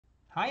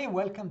Hi and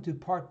welcome to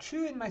part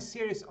 2 in my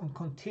series on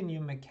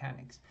continuum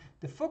mechanics.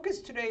 The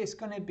focus today is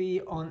going to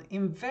be on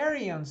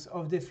invariants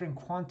of different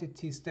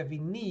quantities that we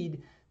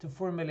need to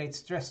formulate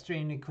stress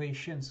strain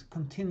equations,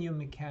 continuum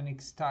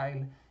mechanics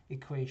style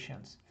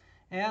equations.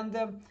 And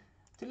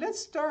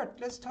let's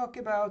talk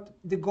about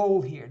the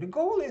goal here. The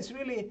goal is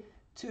really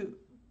to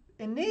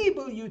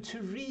enable you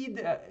to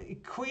read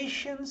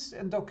equations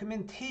and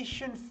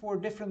documentation for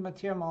different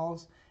material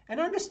models and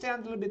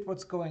understand a little bit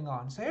what's going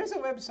on. So here's a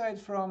website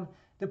from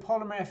the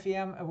Polymer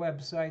FEM, a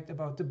website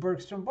about the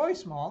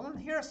Bergström-Boyce model, and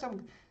here are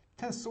some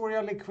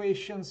tensorial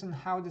equations and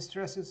how the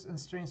stresses and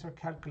strains are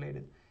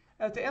calculated.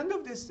 At the end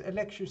of this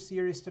lecture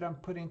series that I'm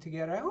putting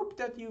together, I hope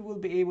that you will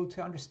be able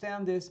to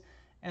understand this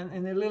and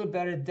in a little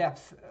better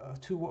depth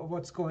to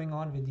what's going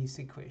on with these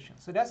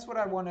equations. So that's what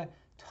I want to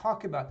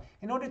talk about.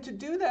 In order to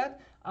do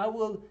that, I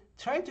will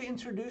try to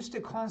introduce the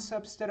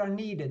concepts that are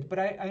needed, but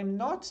I'm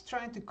not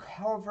trying to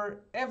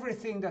cover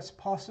everything that's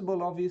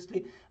possible,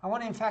 obviously. I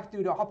want to, in fact,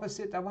 do the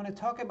opposite. I want to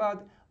talk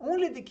about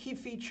only the key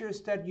features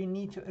that you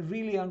need to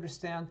really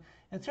understand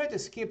and try to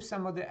skip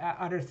some of the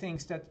other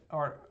things that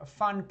are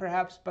fun,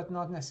 perhaps, but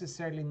not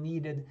necessarily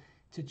needed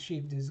to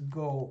achieve this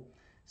goal.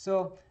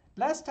 So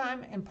last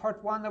time, in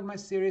part 1 of my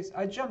series,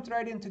 I jumped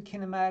right into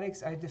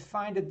kinematics. I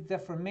defined the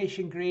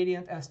deformation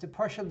gradient as the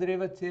partial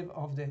derivative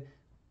of the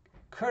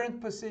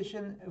current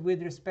position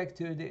with respect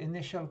to the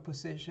initial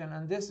position.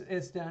 And this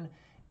is then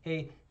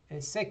a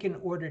second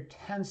order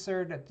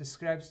tensor that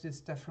describes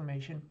this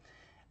deformation.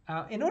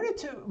 In order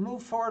to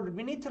move forward,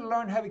 we need to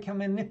learn how we can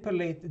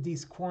manipulate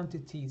these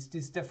quantities,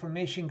 these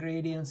deformation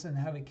gradients, and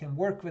how we can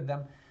work with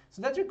them.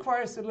 So that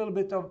requires a little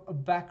bit of a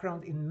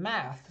background in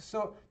math.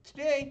 So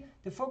today,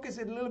 the focus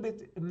is a little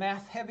bit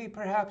math heavy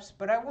perhaps,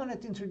 but I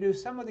wanted to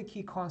introduce some of the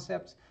key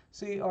concepts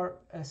so you are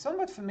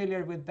somewhat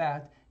familiar with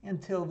that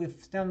until we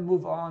then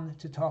move on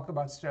to talk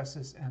about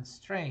stresses and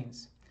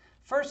strains.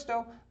 First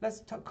though,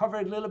 let's cover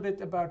a little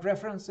bit about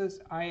references.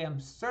 I am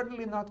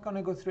certainly not going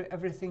to go through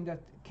everything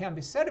that can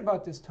be said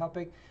about this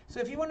topic. So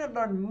if you want to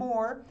learn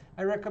more,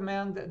 I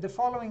recommend the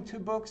following 2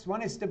 books.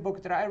 One is the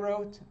book that I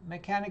wrote,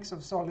 Mechanics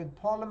of Solid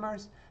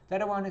Polymers. The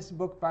other one is a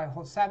book by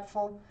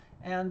Holzapfel.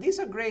 And these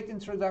are great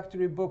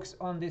introductory books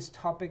on this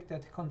topic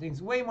that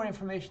contains way more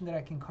information that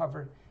I can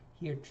cover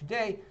here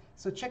today.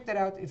 So check that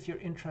out if you're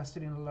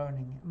interested in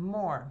learning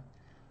more.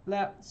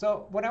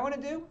 So what I want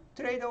to do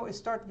today, though, is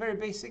start very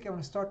basic. I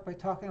want to start by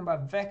talking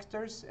about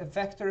vectors. A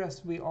vector,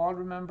 as we all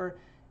remember,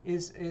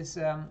 is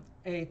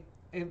a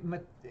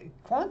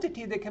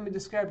quantity that can be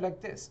described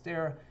like this.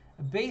 There are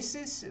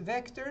basis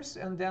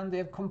vectors, and then they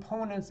have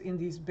components in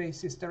these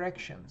basis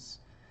directions.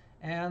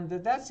 And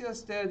that's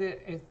just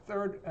a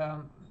third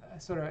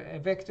sort of a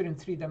vector in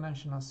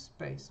 3-dimensional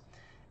space.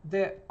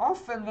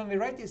 Often when we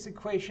write these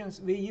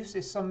equations, we use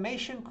a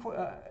summation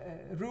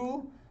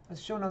rule,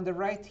 as shown on the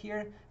right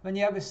here. When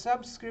you have a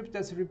subscript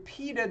that's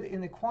repeated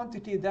in a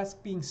quantity, that's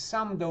being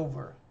summed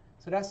over.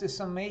 So that's the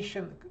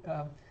summation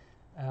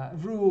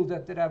rule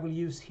that I will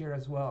use here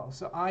as well.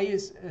 So I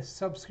is a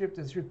subscript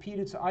that's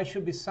repeated, so I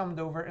should be summed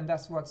over, and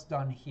that's what's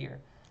done here,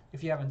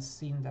 if you haven't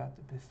seen that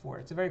before.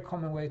 It's a very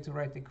common way to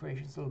write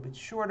equations, a little bit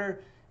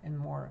shorter and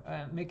more,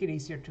 make it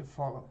easier to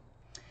follow.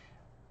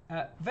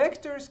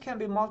 Vectors can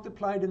be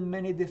multiplied in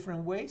many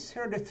different ways.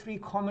 Here are the 3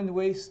 common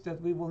ways that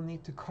we will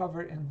need to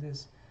cover in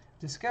this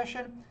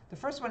discussion. The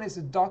first one is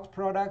a dot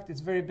product.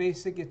 It's very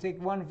basic. You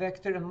take one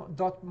vector and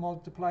dot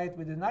multiply it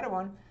with another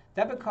one.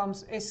 That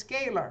becomes a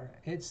scalar.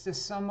 It's the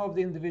sum of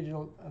the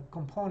individual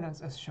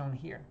components as shown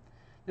here.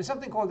 There's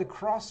something called a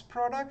cross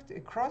product. A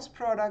cross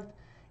product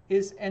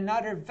is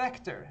another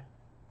vector,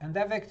 and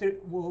that vector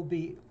will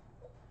be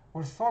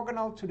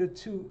orthogonal to the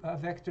 2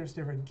 vectors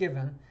that were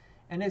given.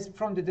 And it's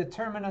from the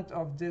determinant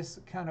of this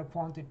kind of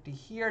quantity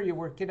here. You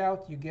work it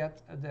out, you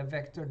get the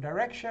vector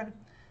direction.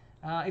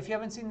 If you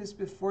haven't seen this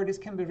before, this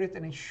can be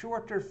written in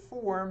shorter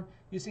form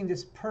using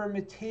this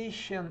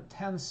permutation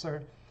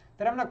tensor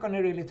that I'm not going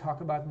to really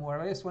talk about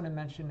more. I just want to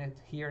mention it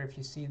here if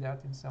you see that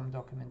in some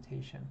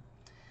documentation.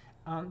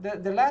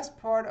 The last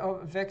part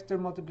of vector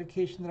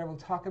multiplication that I will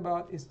talk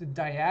about is the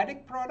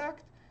dyadic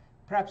product.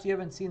 Perhaps you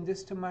haven't seen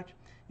this too much.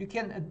 You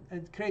can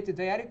create a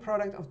dyadic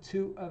product of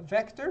 2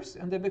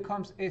 vectors, and that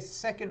becomes a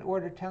second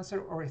order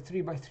tensor or a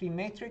 3x3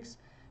 matrix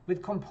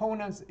with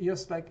components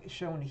just like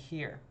shown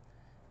here.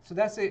 So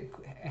that's a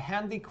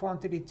handy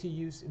quantity to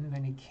use in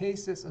many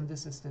cases, and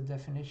this is the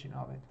definition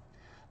of it.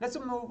 Let's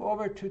move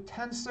over to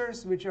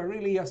tensors, which are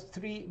really just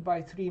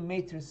 3x3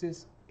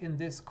 matrices in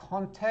this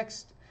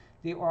context.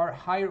 They are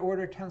higher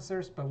order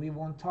tensors, but we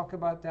won't talk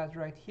about that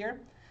right here.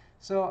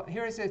 So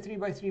here is a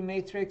 3x3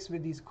 matrix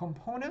with these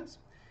components.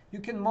 You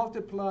can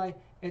multiply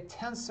a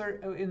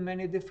tensor in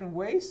many different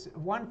ways.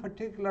 One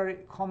particular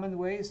common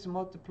way is to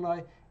multiply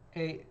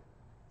the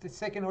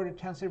second order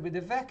tensor with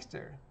a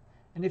vector.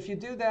 And if you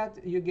do that,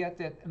 you get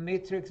that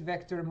matrix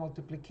vector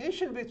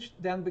multiplication, which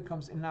then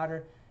becomes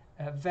another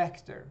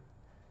vector.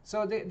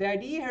 So the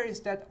idea here is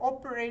that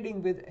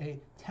operating with a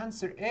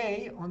tensor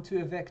A onto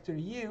a vector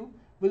U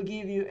will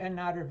give you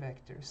another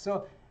vector.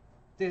 So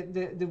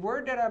the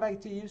word that I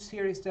like to use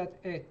here is that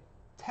a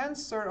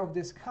tensor of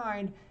this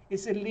kind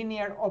is a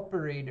linear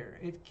operator.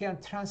 It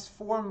can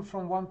transform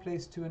from one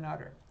place to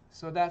another.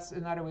 So that's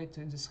another way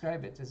to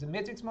describe it. It's a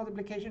matrix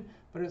multiplication,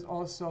 but it's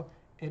also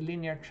a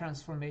linear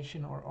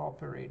transformation or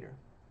operator.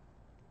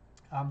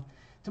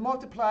 To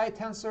multiply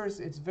tensors,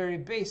 it's very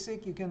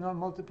basic. You can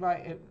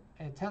multiply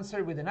a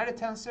tensor with another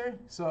tensor.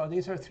 So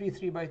these are 3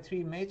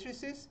 3x3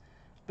 matrices.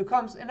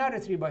 Becomes another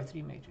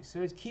 3x3 matrix.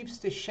 So it keeps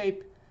the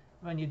shape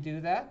when you do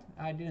that.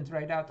 I didn't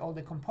write out all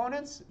the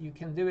components. You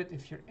can do it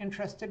if you're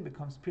interested. It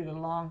becomes pretty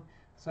long,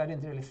 so I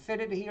didn't really fit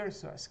it here,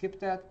 so I skipped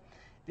that.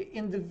 The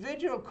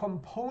individual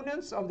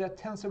components of that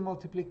tensor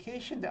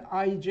multiplication, the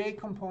ij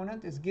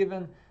component, is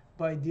given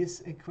by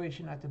this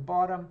equation at the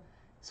bottom.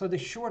 So the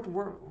short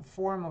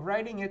form of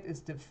writing it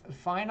is the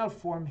final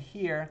form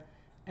here,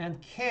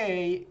 and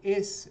k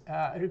is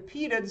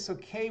repeated, so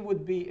k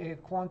would be a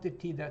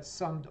quantity that's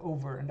summed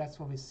over, and that's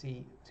what we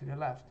see to the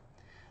left.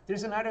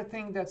 There's another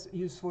thing that's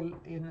useful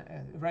in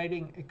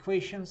writing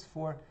equations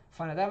for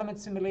finite element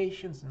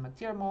simulations and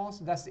material models.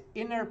 That's the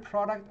inner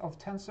product of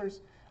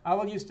tensors. I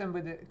will use them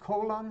with a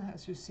colon,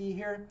 as you see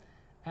here,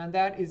 and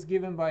that is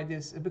given by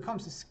this. It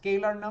becomes a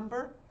scalar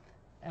number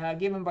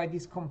given by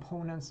these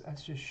components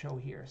as you show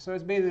here. So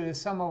it's basically the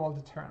sum of all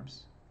the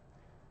terms.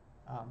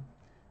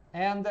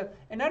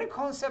 Another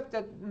concept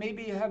that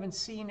maybe you haven't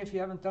seen if you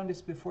haven't done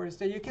this before is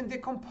that you can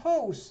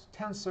decompose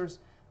tensors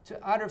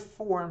to other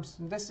forms.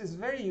 And this is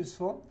very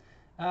useful.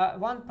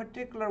 One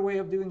particular way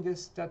of doing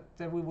this that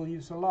we will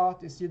use a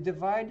lot is you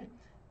divide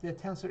the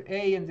tensor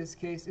A, in this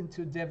case,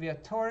 into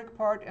deviatoric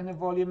part and a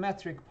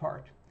volumetric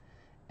part.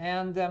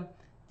 And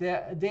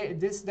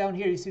this down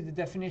here, you see the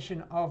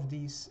definition of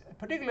these.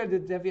 Particularly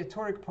the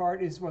deviatoric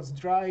part is what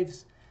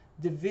drives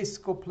the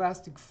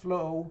viscoplastic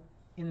flow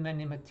in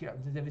many materials,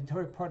 the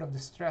deviatoric part of the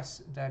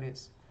stress, that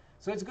is.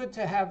 So it's good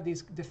to have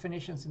these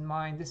definitions in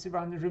mind. This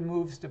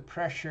removes the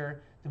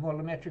pressure, the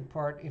volumetric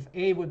part. If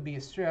A would be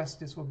a stress,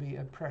 this will be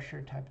a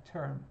pressure type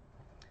term.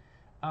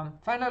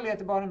 Finally, at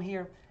the bottom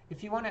here,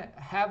 if you want to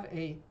have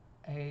a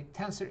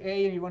tensor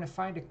A and you want to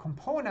find the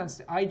components,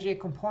 the ij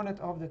component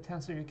of the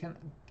tensor, you can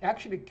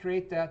actually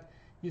create that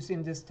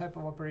using this type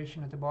of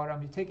operation at the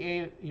bottom. You take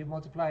A, you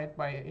multiply it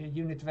by a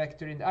unit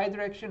vector in the I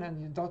direction,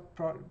 and you dot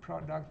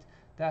product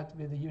that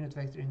with the unit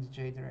vector in the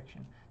j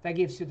direction. That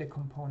gives you the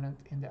component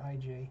in the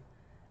ij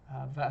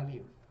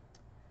value.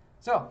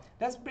 So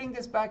let's bring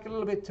this back a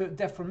little bit to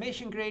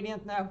deformation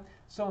gradient now.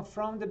 So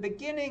from the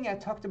beginning, I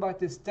talked about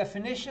this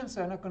definition,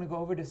 so I'm not going to go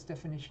over this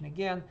definition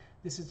again.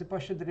 This is the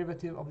partial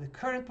derivative of the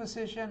current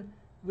position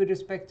with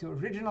respect to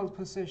original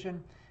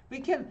position. We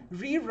can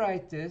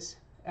rewrite this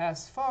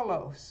as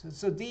follows.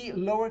 So d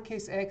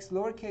lowercase x,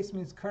 lowercase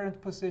means current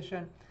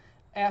position,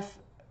 f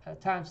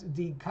times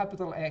d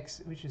capital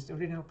X, which is the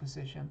original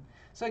position.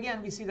 So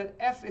again, we see that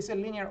f is a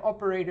linear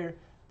operator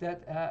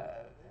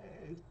that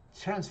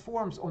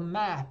transforms or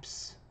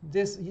maps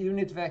this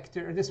unit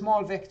vector, the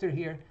small vector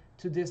here,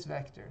 to this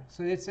vector.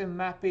 So it's a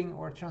mapping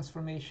or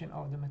transformation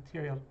of the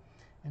material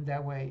in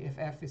that way, if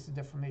f is the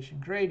deformation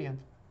gradient.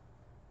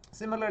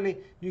 Similarly,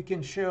 you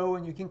can show,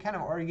 and you can kind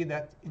of argue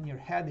that in your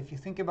head if you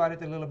think about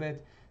it a little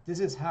bit.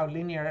 This is how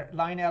linear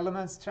line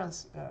elements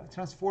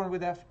transform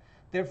with f.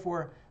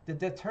 Therefore, the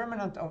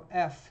determinant of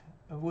f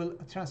will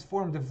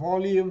transform the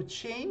volume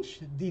change,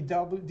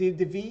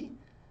 dv,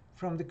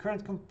 from the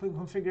current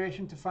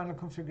configuration to final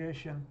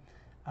configuration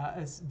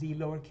as d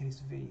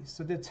lowercase v.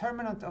 So the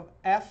determinant of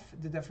f,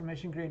 the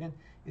deformation gradient,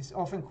 is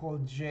often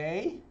called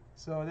j.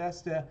 So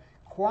that's the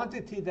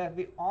quantity that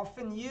we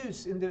often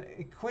use in the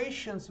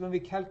equations when we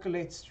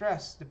calculate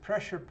stress, the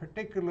pressure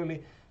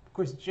particularly,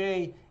 because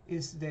j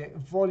is the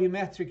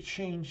volumetric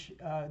change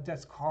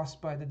that's caused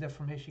by the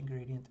deformation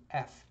gradient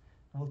f.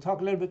 And we'll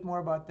talk a little bit more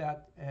about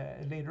that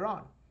later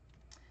on.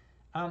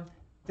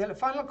 The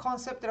final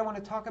concept that I want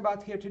to talk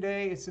about here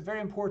today is a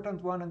very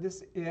important one, and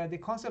this the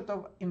concept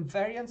of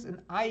invariants and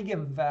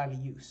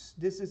eigenvalues.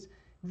 This is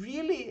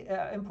really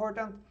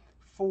important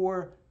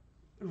for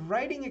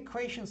writing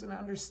equations and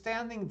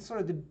understanding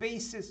sort of the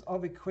basis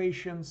of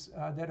equations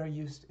that are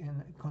used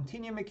in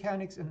continuum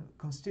mechanics and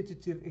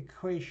constitutive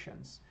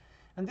equations.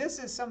 And this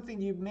is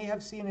something you may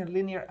have seen in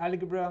linear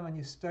algebra when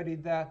you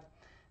studied that.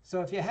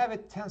 So if you have a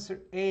tensor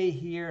A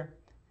here,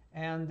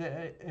 and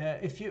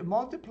if you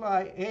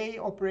multiply A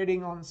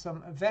operating on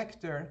some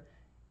vector,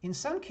 in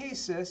some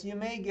cases you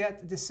may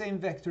get the same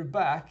vector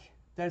back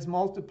that is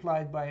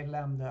multiplied by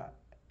lambda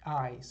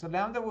I. So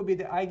lambda will be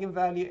the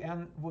eigenvalue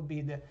and will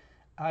be the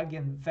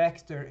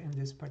eigenvector in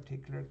this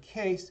particular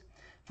case.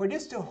 For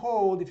this to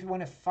hold, if you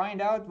want to find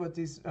out what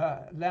these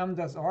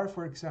lambdas are,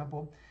 for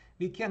example,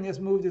 we can just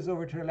move this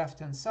over to the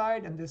left-hand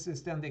side, and this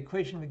is then the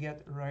equation we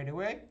get right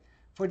away.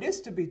 For this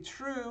to be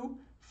true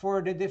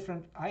for the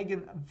different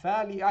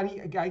eigenvectors,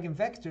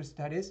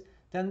 that is,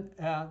 then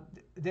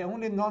the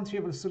only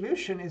non-trivial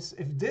solution is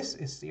if this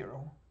is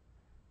 0.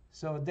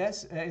 So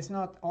this is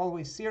not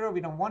always 0.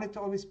 We don't want it to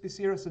always be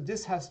 0, so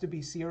this has to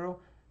be 0.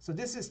 So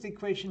this is the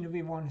equation that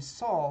we want to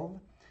solve.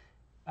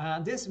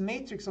 This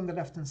matrix on the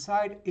left-hand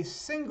side is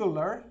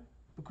singular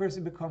because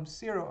it becomes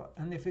 0.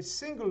 And if it's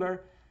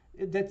singular,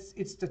 that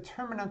its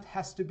determinant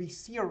has to be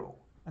 0.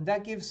 And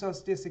that gives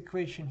us this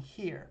equation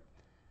here.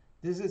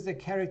 This is the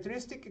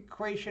characteristic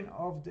equation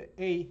of the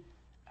A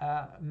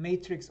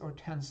matrix or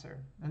tensor.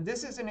 And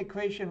this is an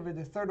equation with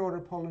the third order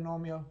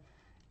polynomial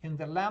in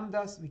the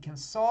lambdas. We can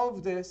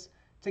solve this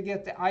to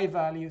get the I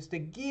values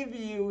that give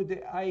you the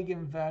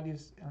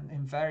eigenvalues and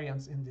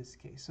invariants in this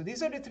case. So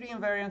these are the 3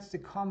 invariants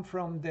that come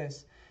from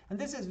this. And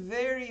this is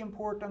very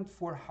important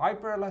for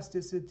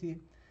hyperelasticity.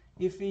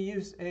 If we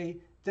use a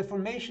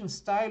deformation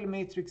style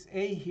matrix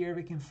A here,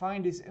 we can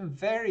find these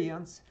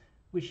invariants,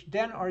 which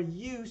then are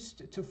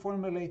used to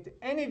formulate the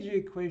energy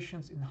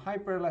equations in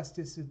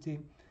hyperelasticity.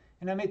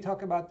 And I may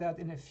talk about that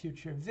in a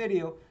future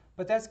video,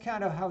 but that's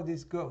kind of how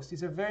this goes.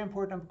 These are very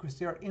important because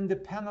they are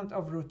independent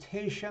of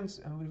rotations,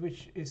 and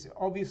which is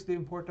obviously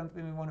important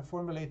when we want to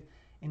formulate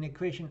an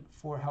equation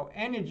for how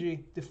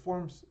energy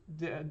depends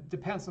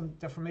on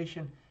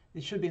deformation.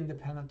 It should be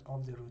independent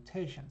of the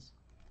rotations.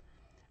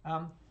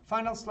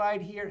 Final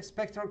slide here,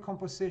 spectral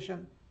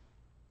composition.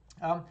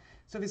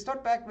 So we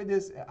start back with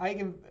this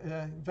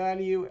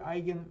eigenvalue,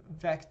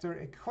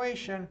 eigenvector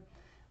equation.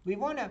 We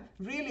want to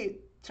really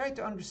try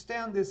to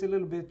understand this a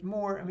little bit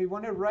more, and we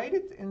want to write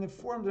it in the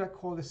form that I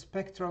call the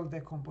spectral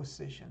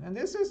decomposition. And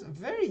this is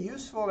very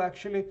useful,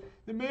 actually.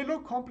 It may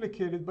look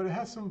complicated, but it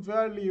has some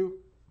value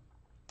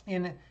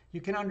in it.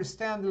 You can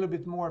understand a little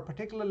bit more,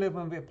 particularly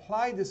when we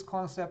apply this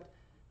concept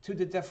to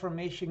the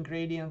deformation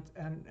gradient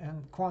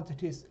and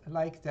quantities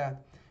like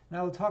that. And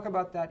I will talk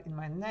about that in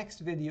my next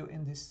video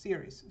in this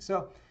series.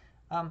 So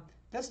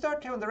let's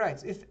start here on the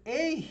right. If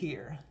A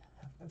here,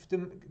 if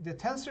the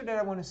tensor that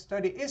I want to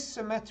study is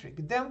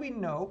symmetric, then we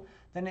know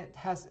that it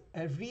has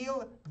a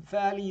real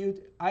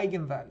valued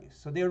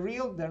eigenvalues. So they're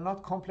real, they're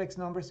not complex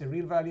numbers, they're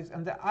real values,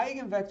 and the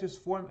eigenvectors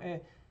form a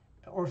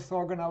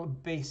orthogonal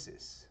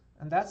basis.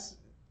 And that's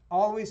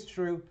always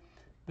true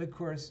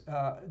because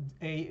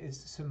A is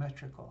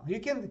symmetrical. You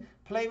can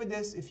play with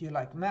this if you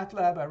like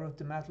MATLAB. I wrote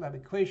the MATLAB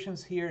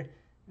equations here,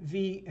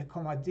 V,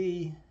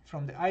 D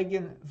from the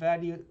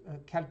eigenvalue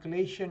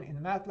calculation in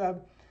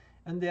MATLAB.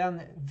 And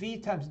then V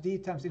times D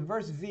times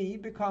inverse V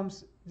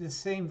becomes the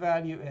same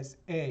value as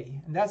A.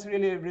 And that's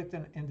really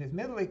written in this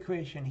middle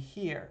equation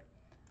here.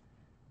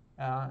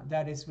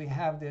 That is, we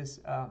have this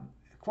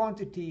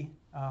quantity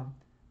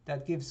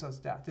that gives us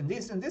that. And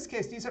in this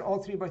case, these are all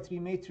 3 by 3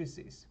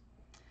 matrices.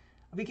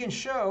 We can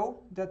show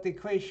that the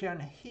equation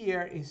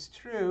here is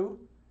true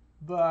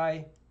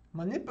by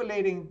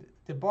manipulating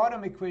the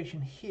bottom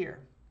equation here.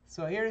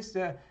 So here's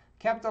the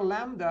capital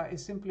lambda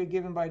is simply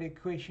given by the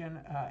equation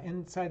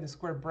inside the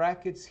square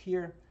brackets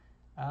here.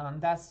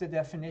 That's the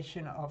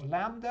definition of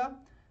lambda.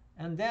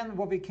 And then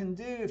what we can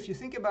do, if you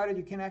think about it,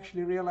 you can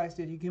actually realize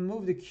that you can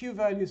move the q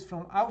values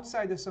from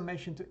outside the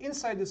summation to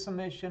inside the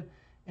summation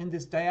in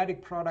this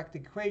dyadic product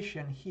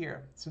equation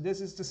here. So this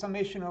is the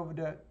summation over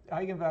the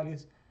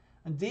eigenvalues.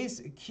 And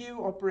this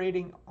q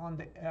operating on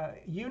the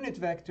unit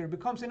vector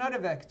becomes another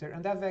vector.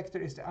 And that vector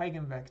is the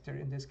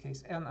eigenvector, in this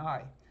case,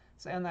 ni.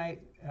 So ni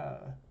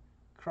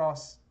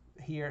cross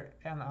here,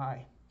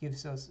 ni,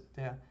 gives us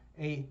the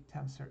A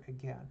tensor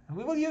again. And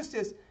we will use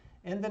this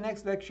in the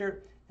next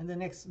lecture, in the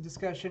next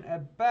discussion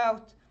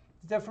about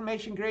the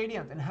deformation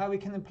gradient and how we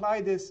can apply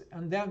this.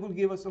 And that will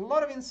give us a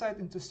lot of insight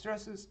into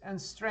stresses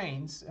and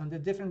strains and the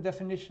different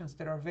definitions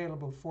that are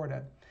available for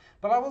that.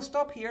 But I will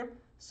stop here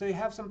so you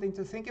have something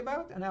to think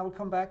about, and I will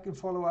come back and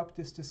follow up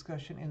this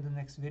discussion in the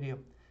next video.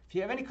 If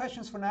you have any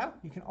questions for now,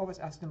 you can always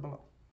ask them below.